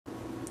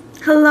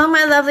Hello,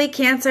 my lovely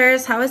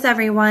Cancers. How is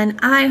everyone?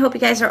 I hope you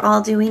guys are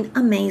all doing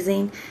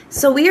amazing.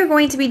 So we are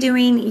going to be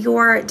doing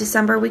your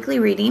December weekly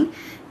reading.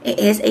 It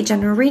is a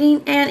general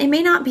reading and it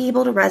may not be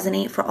able to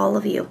resonate for all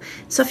of you.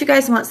 So if you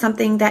guys want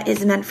something that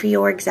is meant for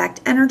your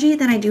exact energy,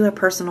 then I do have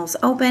personals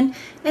open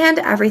and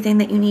everything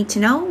that you need to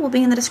know will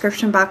be in the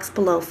description box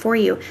below for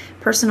you.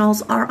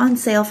 Personals are on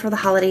sale for the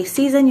holiday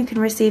season. You can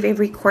receive a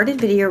recorded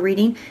video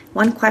reading,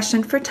 1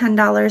 question for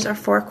 $10 or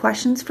 4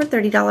 questions for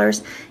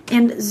 $30,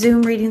 and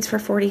Zoom readings for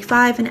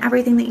 $45, and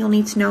everything that you'll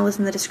need to know is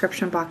in the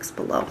description box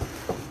below.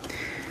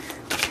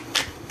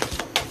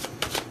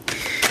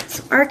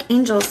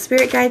 Archangels,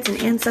 spirit guides, and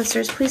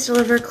ancestors, please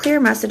deliver clear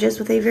messages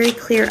with a very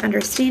clear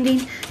understanding.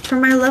 For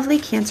my lovely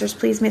Cancers,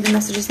 please may the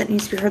messages that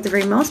need to be heard the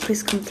very most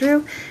please come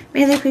through.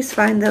 May they please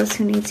find those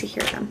who need to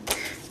hear them.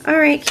 All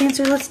right,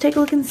 Cancer, let's take a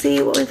look and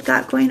see what we've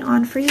got going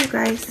on for you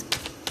guys.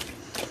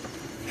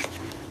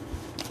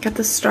 Got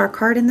the Star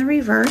card in the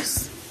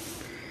reverse.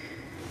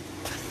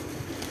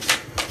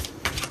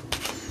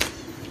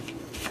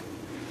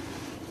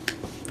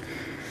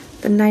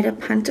 The Knight of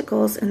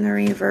Pentacles in the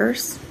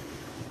reverse.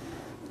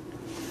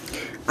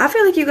 I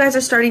feel like you guys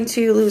are starting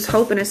to lose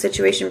hope in a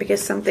situation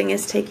because something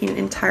is taking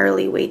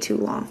entirely way too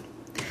long.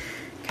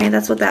 Okay,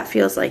 that's what that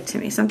feels like to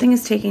me. Something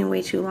is taking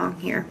way too long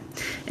here.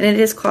 And it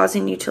is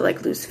causing you to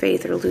like lose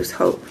faith or lose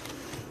hope.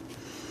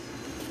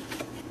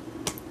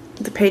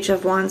 The Page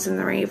of Wands in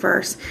the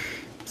reverse.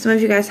 Some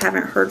of you guys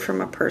haven't heard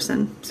from a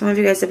person. Some of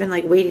you guys have been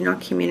like waiting on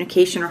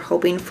communication or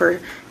hoping for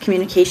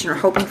communication or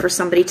hoping for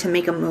somebody to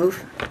make a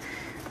move.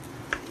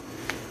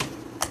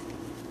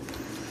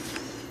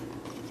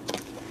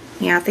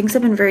 Yeah, things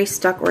have been very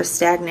stuck or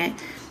stagnant.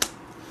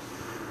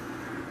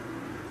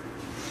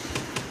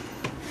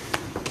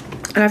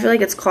 And I feel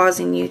like it's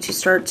causing you to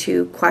start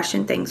to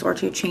question things or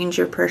to change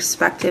your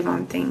perspective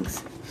on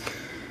things.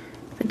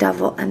 The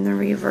Devil and the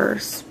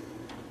reverse.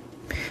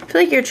 I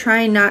feel like you're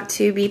trying not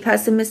to be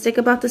pessimistic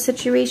about the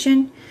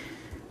situation.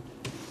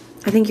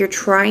 I think you're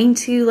trying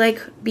to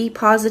like be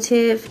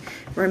positive,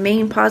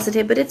 remain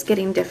positive, but it's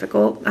getting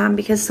difficult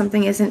because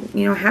something isn't,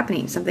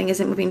 happening. Something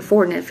isn't moving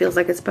forward, and it feels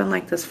like it's been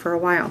like this for a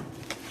while.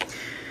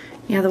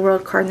 Yeah, the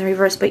World card in the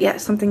reverse, but yet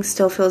something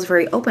still feels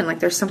very open, like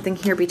there's something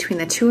here between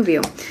the two of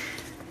you.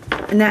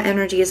 And that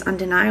energy is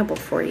undeniable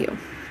for you.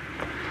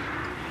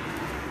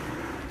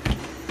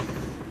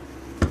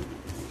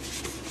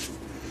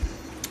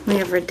 We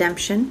have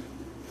Redemption.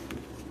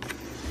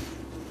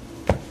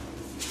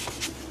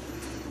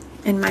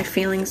 And my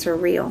feelings are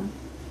real.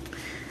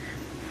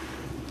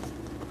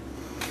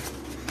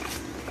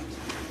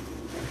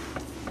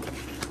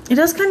 It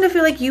does kind of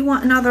feel like you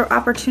want another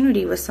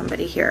opportunity with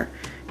somebody here,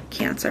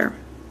 Cancer.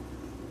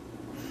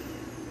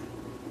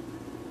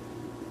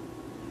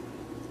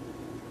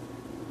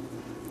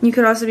 You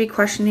could also be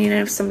questioning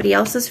if somebody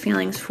else's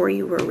feelings for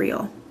you were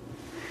real.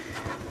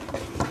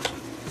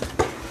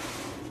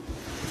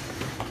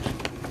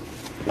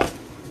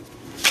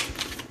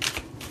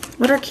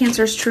 What are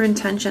Cancer's true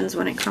intentions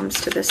when it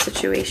comes to this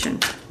situation?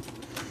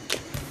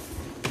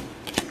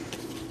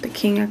 The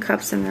King of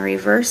Cups in the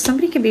reverse.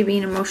 Somebody could be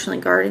being emotionally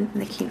guarded in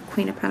the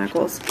Queen of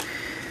Pentacles.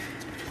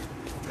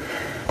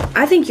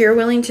 I think you're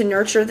willing to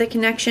nurture the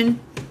connection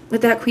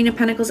with that Queen of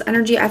Pentacles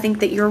energy. I think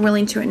that you're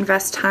willing to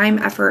invest time,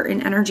 effort,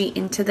 and energy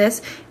into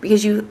this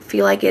because you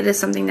feel like it is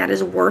something that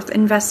is worth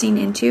investing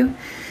into.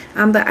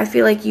 But I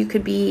feel like you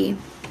could be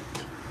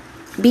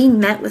being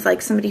met with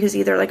like somebody who's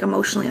either like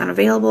emotionally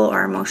unavailable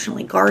or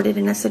emotionally guarded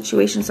in a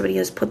situation, somebody who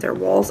has put their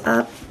walls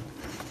up,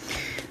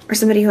 or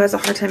somebody who has a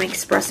hard time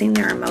expressing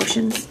their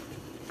emotions.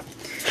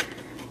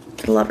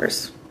 The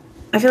Lovers.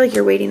 I feel like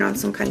you're waiting on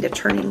some kind of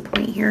turning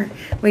point here,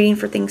 waiting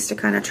for things to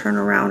kind of turn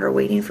around or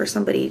waiting for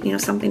somebody,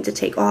 something to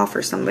take off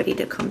or somebody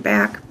to come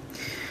back.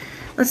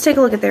 Let's take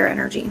a look at their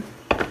energy.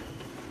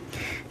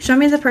 Show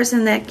me the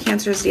person that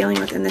Cancer is dealing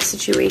with in this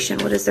situation.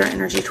 What is their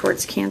energy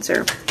towards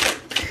Cancer?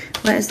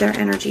 What is their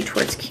energy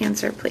towards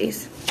Cancer,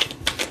 please?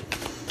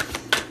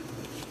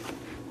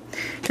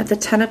 Got the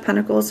Ten of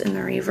Pentacles in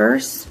the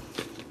reverse.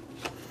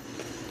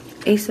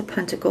 Ace of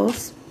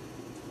Pentacles.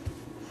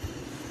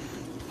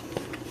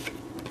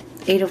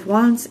 8 of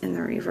Wands in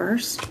the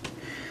reverse.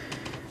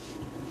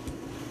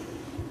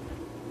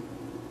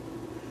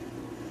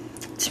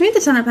 To me, the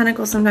Ten of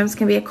Pentacles sometimes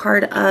can be a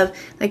card of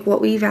like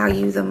what we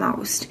value the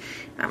most.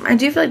 I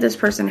do feel like this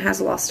person has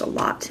lost a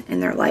lot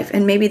in their life,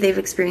 and maybe they've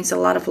experienced a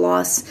lot of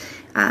loss,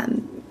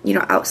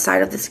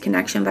 outside of this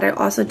connection, but I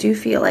also do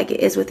feel like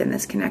it is within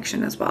this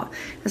connection as well,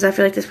 because I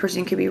feel like this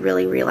person could be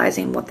really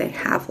realizing what they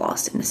have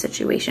lost in a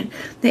situation.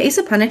 The Ace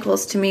of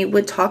Pentacles to me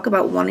would talk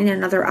about wanting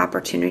another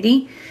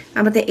opportunity,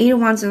 but the 8 of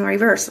Wands in the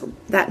reverse,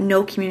 that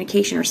no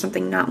communication or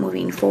something not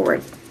moving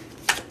forward.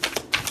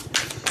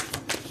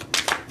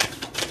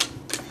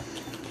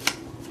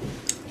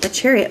 The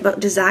Chariot, but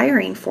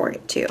desiring for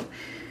it too.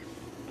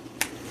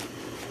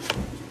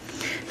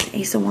 The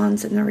Ace of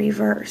Wands in the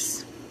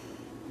reverse.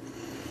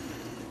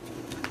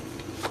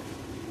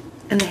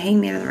 And the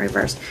Hangman in the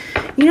reverse.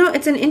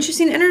 It's an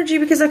interesting energy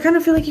because I kind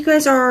of feel like you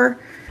guys are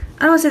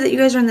I don't want to say that you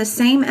guys are in the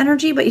same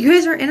energy, but you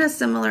guys are in a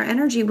similar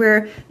energy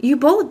where you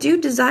both do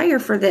desire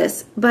for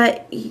this,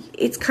 but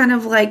it's kind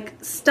of like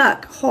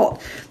stuck,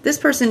 halt. This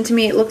person, to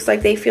me, it looks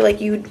like they feel like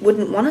you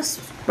wouldn't want to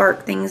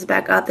spark things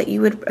back up, that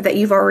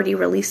you've already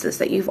released this,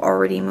 that you've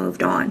already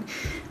moved on.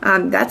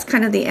 That's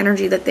kind of the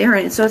energy that they're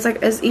in. So it's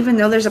like, even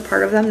though there's a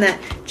part of them,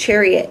 that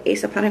Chariot,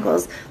 Ace of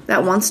Pentacles,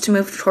 that wants to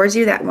move towards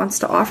you, that wants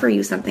to offer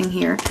you something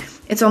here,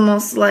 it's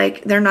almost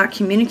like they're not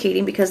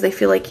communicating because they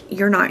feel like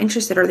you're not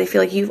interested, or they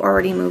feel like you've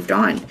already moved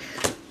on.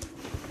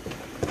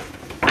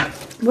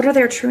 What are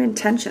their true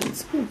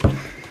intentions?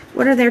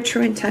 What are their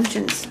true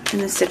intentions in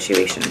this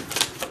situation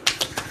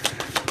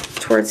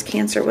towards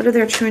Cancer? What are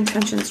their true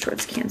intentions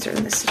towards Cancer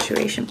in this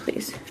situation,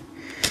 please?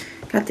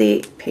 Got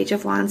the Page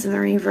of Wands in the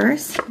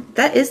reverse.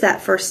 That is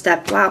that first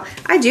step. Wow.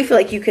 I do feel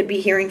like you could be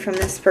hearing from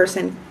this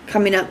person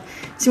coming up.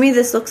 To me,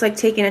 this looks like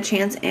taking a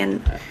chance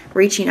and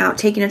reaching out,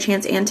 taking a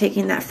chance and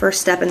taking that first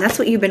step. And that's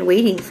what you've been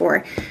waiting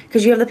for,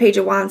 because you have the Page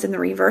of Wands in the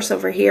reverse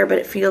over here, but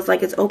it feels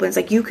like it's open. It's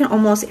like you can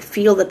almost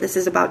feel that this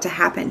is about to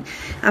happen.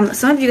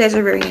 Some of you guys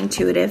are very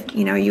intuitive.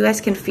 You know, you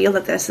guys can feel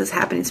that this is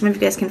happening. Some of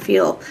you guys can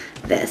feel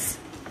this.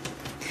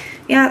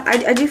 Yeah,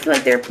 I do feel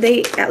like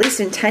they at least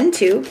intend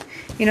to.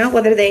 You know,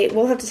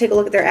 we'll have to take a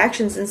look at their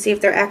actions and see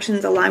if their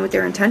actions align with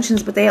their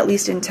intentions, but they at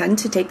least intend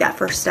to take that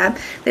first step.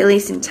 They at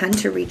least intend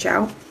to reach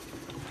out.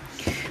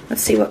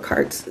 Let's see what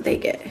cards they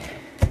get.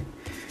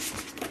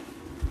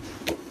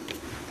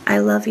 I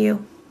love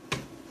you.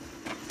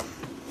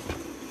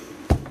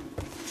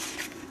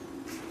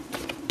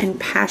 And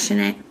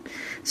passionate.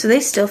 So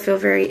they still feel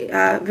very,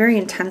 very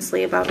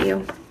intensely about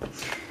you.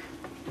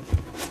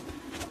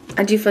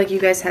 I do feel like you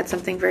guys had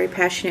something very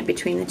passionate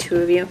between the two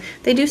of you.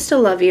 They do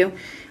still love you.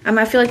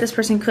 I feel like this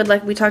person could,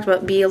 like we talked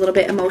about, be a little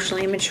bit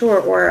emotionally immature,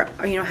 or,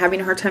 you know, having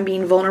a hard time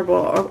being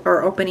vulnerable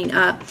or opening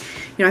up.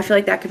 You know, I feel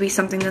like that could be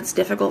something that's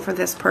difficult for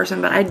this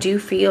person, but I do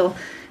feel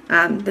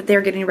that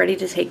they're getting ready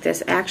to take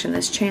this action,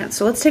 this chance.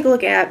 So let's take a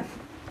look at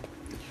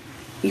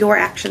your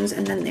actions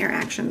and then their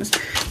actions.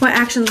 What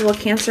actions will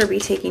Cancer be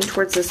taking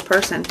towards this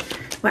person?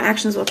 What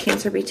actions will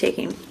Cancer be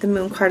taking? The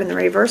Moon card in the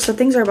reverse. So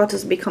things are about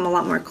to become a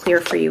lot more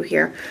clear for you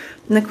here.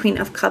 And the Queen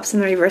of Cups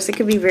in the reverse. It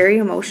could be very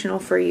emotional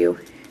for you.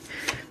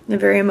 A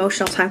very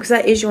emotional time, because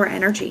that is your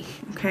energy,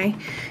 okay?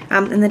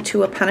 And the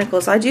Two of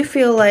Pentacles. I do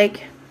feel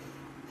like,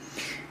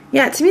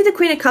 yeah, to me, the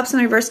Queen of Cups in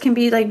the reverse can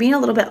be like being a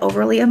little bit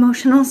overly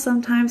emotional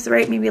sometimes,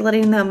 right? Maybe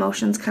letting the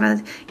emotions kind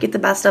of get the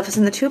best of us.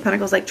 And the Two of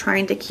Pentacles, like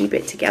trying to keep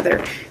it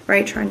together,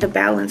 right? Trying to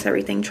balance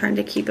everything, trying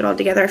to keep it all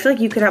together. I feel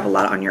like you could have a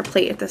lot on your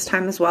plate at this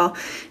time as well.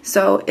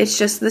 So it's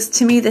just this,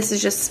 to me, this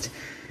is just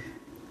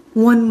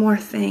one more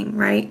thing,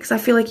 right? Because I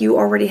feel like you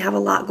already have a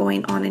lot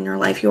going on in your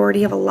life. You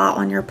already have a lot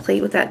on your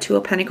plate with that Two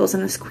of Pentacles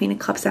and this Queen of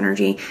Cups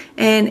energy,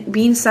 and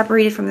being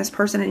separated from this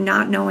person and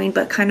not knowing,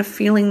 but kind of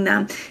feeling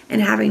them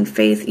and having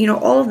faith. You know,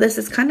 all of this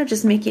is kind of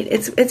just making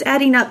it's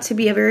adding up to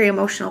be a very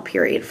emotional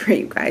period for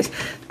you guys.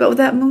 But with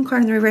that Moon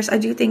card in the reverse, I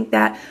do think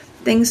that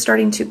things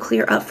starting to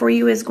clear up for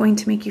you is going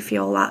to make you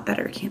feel a lot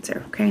better,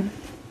 Cancer, okay?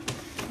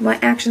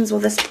 What actions will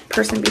this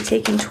person be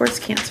taking towards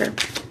Cancer?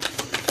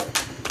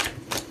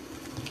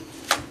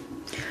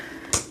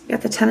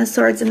 Got the Ten of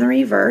Swords in the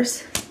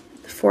reverse,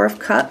 the Four of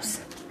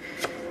Cups,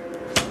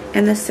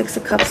 and the Six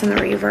of Cups in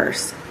the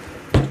reverse.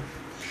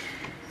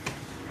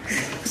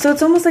 So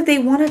it's almost like they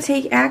want to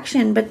take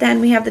action, but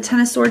then we have the Ten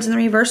of Swords in the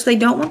reverse. So they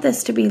don't want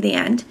this to be the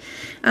end.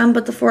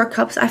 But the Four of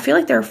Cups, I feel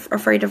like they're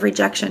afraid of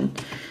rejection.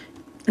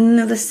 And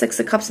then the Six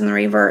of Cups in the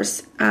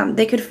reverse,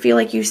 they could feel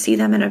like you see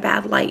them in a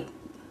bad light.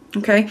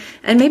 Okay,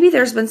 and maybe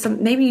there's been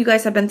maybe you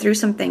guys have been through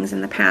some things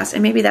in the past,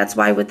 and maybe that's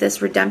why with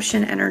this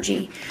redemption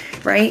energy,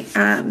 right?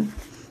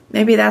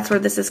 Maybe that's where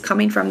this is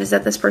coming from, is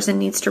that this person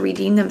needs to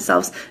redeem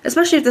themselves,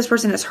 especially if this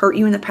person has hurt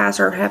you in the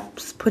past or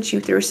has put you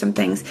through some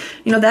things.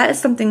 You know, that is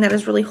something that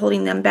is really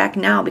holding them back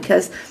now,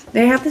 because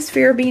they have this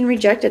fear of being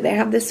rejected. They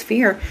have this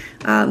fear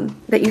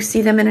that you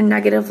see them in a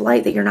negative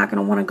light, that you're not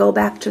going to want to go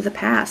back to the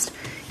past.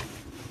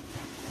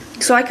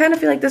 So I kind of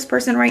feel like this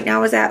person right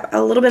now is at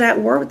a little bit at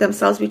war with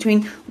themselves,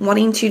 between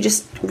wanting to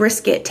just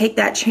risk it, take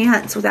that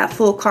chance with that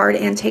Fool card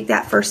and take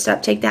that first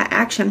step, take that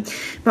action,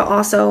 but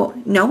also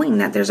knowing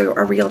that there's a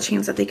real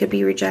chance that they could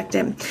be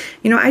rejected.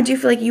 You know, I do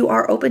feel like you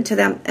are open to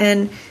them,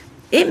 and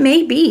it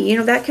may be, you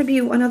know, that could be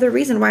another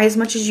reason why, as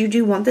much as you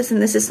do want this and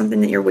this is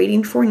something that you're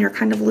waiting for and you're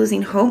kind of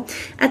losing hope,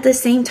 at the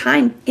same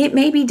time, it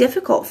may be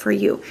difficult for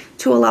you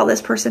to allow this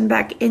person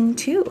back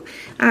into,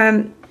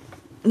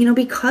 you know,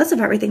 because of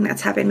everything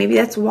that's happened. Maybe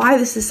that's why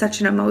this is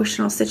such an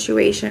emotional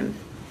situation.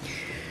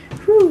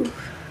 Whew.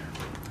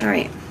 All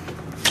right.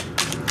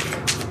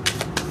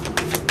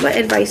 What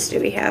advice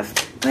do we have?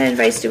 What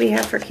advice do we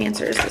have for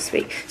Cancers this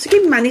week? So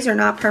keep in mind, these are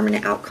not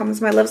permanent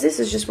outcomes, my loves. This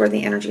is just where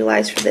the energy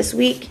lies for this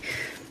week.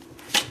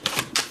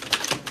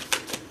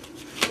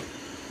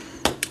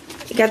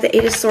 You got the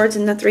Eight of Swords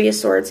and the Three of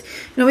Swords.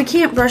 You know, we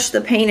can't brush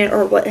the pain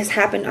or what has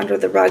happened under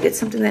the rug. It's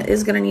something that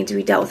is going to need to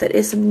be dealt with. It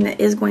is something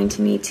that is going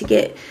to need to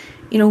get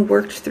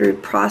worked through,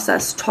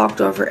 processed,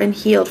 talked over, and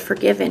healed,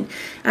 forgiven.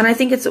 And I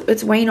think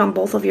it's weighing on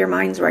both of your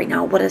minds right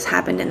now what has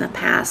happened in the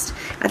past.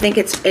 I think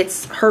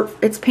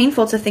it's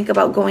painful to think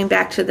about going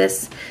back to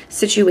this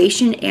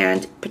situation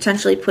and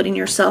potentially putting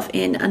yourself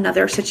in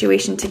another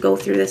situation to go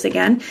through this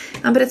again.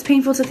 But it's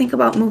painful to think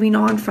about moving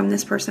on from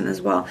this person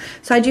as well.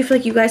 So I do feel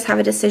like you guys have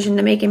a decision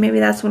to make, and maybe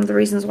that's one of the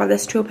reasons why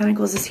this Two of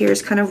Pentacles is here,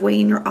 is kind of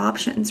weighing your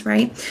options,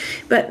 right?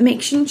 But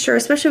making sure,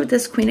 especially with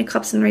this Queen of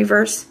Cups in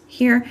reverse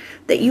here,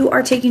 that you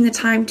are taking the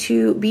time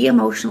to be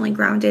emotionally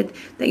grounded,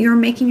 that you're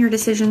making your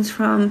decisions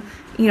from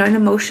an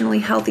emotionally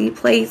healthy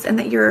place, and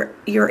that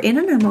you're in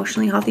an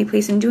emotionally healthy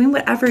place and doing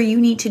whatever you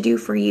need to do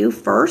for you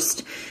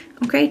first,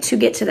 okay, to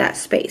get to that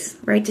space,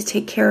 right, to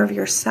take care of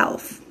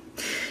yourself.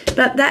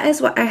 But that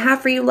is what I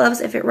have for you,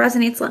 loves. If it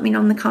resonates, let me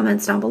know in the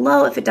comments down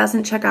below. If it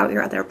doesn't, check out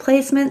your other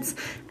placements.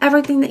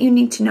 Everything that you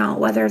need to know,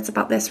 whether it's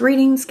about this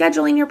reading,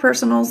 scheduling your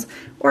personals,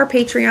 or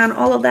Patreon,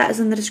 all of that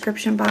is in the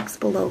description box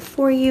below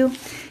for you.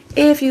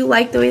 If you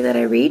like the way that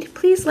I read,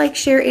 please like,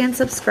 share, and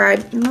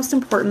subscribe. And most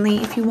importantly,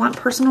 if you want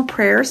personal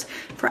prayers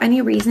for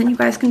any reason, you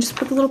guys can just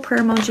put the little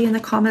prayer emoji in the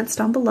comments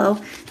down below,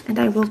 and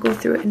I will go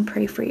through it and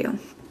pray for you.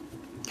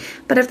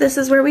 But if this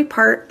is where we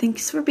part,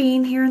 thanks for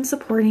being here and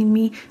supporting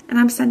me, and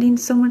I'm sending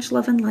so much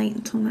love and light.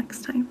 Until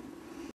next time.